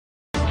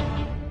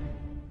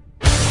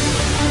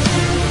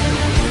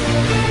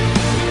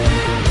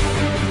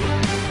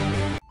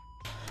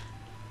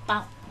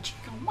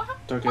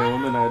Don't get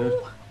eliminated.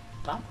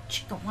 Wow,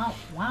 chicka, wow,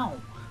 wow.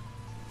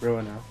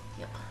 Really now?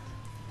 Yep.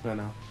 No,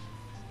 no.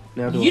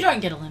 Now do You it. don't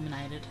get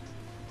eliminated.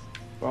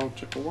 Wow,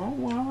 chicka, wow,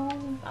 wow.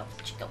 Wow,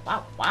 chicka,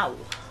 wow, wow.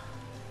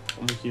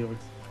 I'm with you.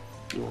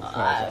 You're a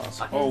car's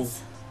ass. Oh, Fuckers.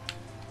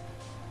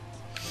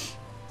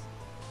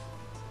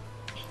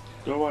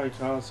 go away,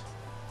 cars.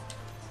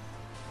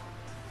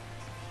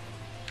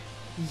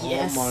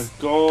 Yes. Oh my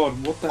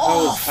god, what the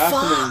hell is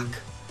happening?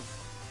 Fuck.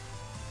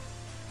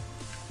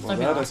 Well, Don't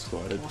that be lost.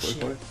 escalated Oh, quickly.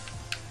 shit.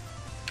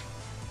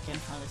 Get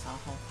in front of this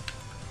asshole.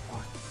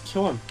 Oh,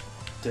 kill him.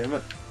 Damn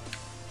it.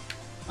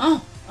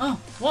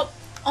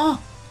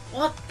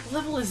 What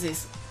level is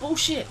this?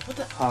 Bullshit. What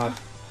the? Hard.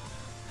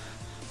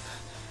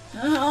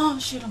 Oh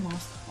shit, I'm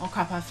lost. Oh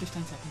crap, I have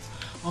 15 seconds.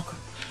 Oh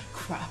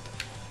crap.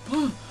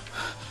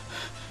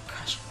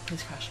 Crash.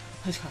 Please crash.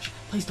 Please crash.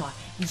 Please die.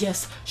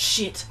 Yes.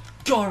 Shit.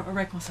 God, I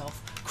wrecked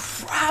myself.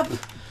 Crap.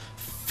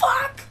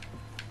 Fuck.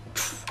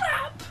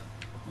 Crap.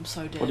 I'm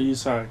so dead. What do you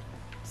say?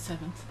 7th.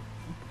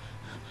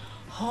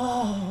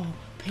 Oh,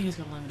 Peter's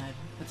got eliminated.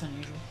 That's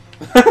unusual.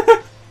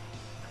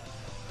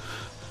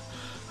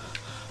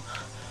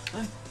 I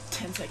have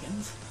 10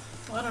 seconds.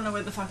 I don't know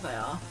where the fuck they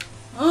are.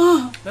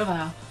 Oh, there they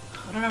are.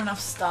 I don't have enough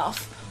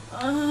stuff.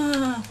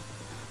 Nah,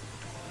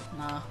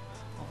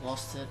 I've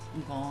lost it.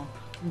 I'm gone.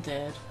 I'm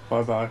dead.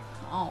 Bye bye.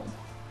 Oh.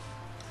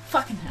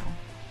 Fucking hell.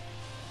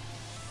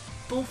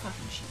 Bull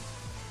fucking shit.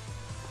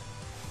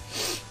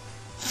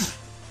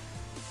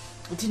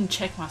 I didn't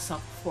check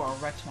myself before I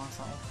wrecked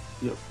myself.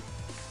 Yep.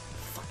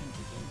 Fucking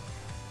dickhead.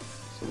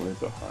 Somewhere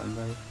behind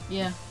me.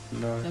 Yeah,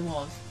 No. there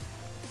was.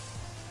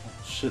 Oh,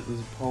 shit, there's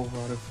a pole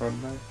right in front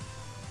of me.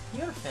 You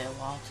got a fair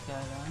while to go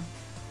though.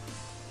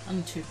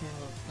 Only 3 people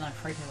have been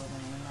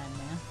eliminated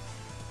now.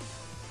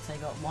 So you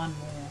got 1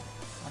 more,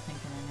 I think,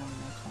 and then you're on the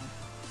next one.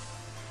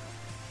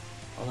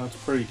 Oh, that's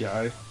pretty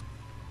gay.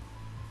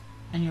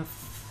 And you're,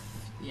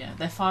 yeah,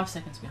 they're 5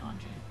 seconds behind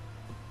you.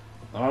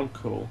 I'm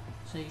cool.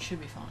 So you should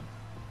be fine.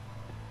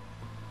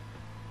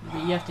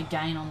 But you have to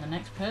gain on the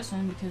next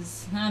person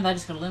because, no, they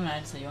just got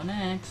eliminated, so you're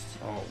next.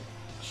 Oh,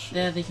 shit.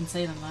 There, you can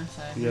see them though,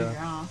 so move Yeah.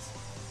 your ass.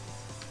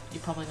 You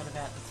probably got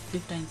about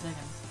 15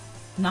 seconds.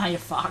 Nah, you're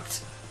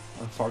fucked.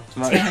 I fucked,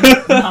 mate.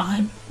 10,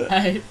 9,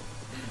 8.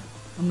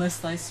 Unless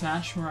they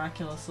smash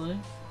miraculously,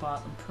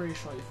 but I'm pretty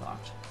sure you're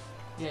fucked.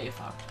 Yeah, you're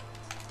fucked.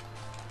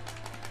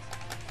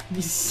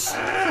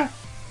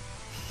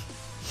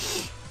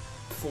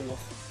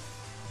 Fourth.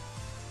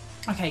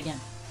 Okay, again.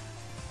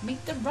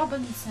 Meet the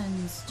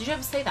Robinsons. Did you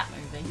ever see that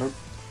movie? Nope.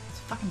 It's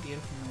a fucking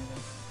beautiful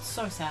movie. It's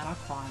so sad, I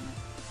cry in it.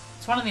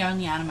 It's one of the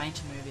only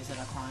animated movies that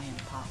I cry in,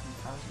 apart from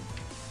Frozen.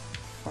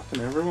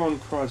 Fucking everyone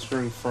cries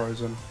during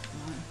Frozen. I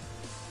know.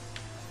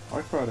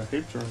 I cried a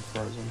heap during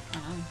Frozen. I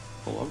know.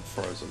 I love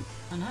Frozen.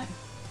 I know.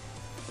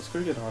 Let's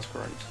go get ice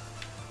creams.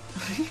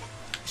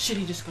 Shit,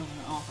 he just got in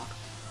it. Oh, fuck.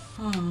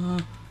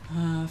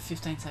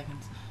 15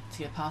 seconds to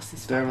get past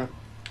this. Damn it.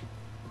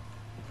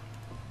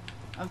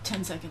 I have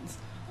 10 seconds.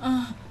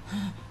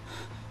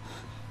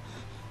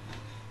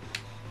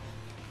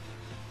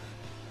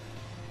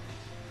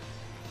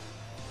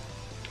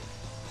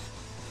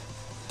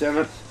 Damn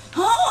it.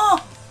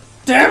 Oh!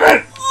 Damn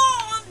it!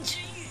 Oh, gee.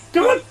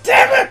 Come on,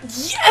 damn it!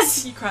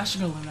 Yes! You crashed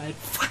and got eliminated.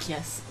 Fuck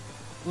yes.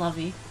 Love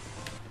you.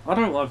 I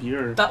don't love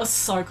you. That was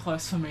so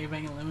close for me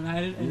being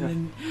eliminated, and Yeah.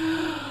 then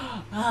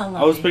love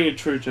I was you. being a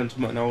true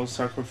gentleman. I was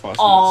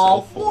sacrificing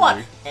myself for you.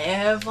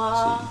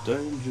 whatever. It's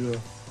in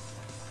danger.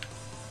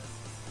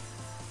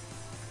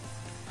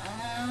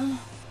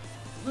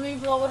 Let me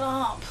blow it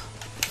up.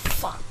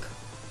 Fuck.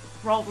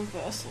 Roll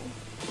reversal.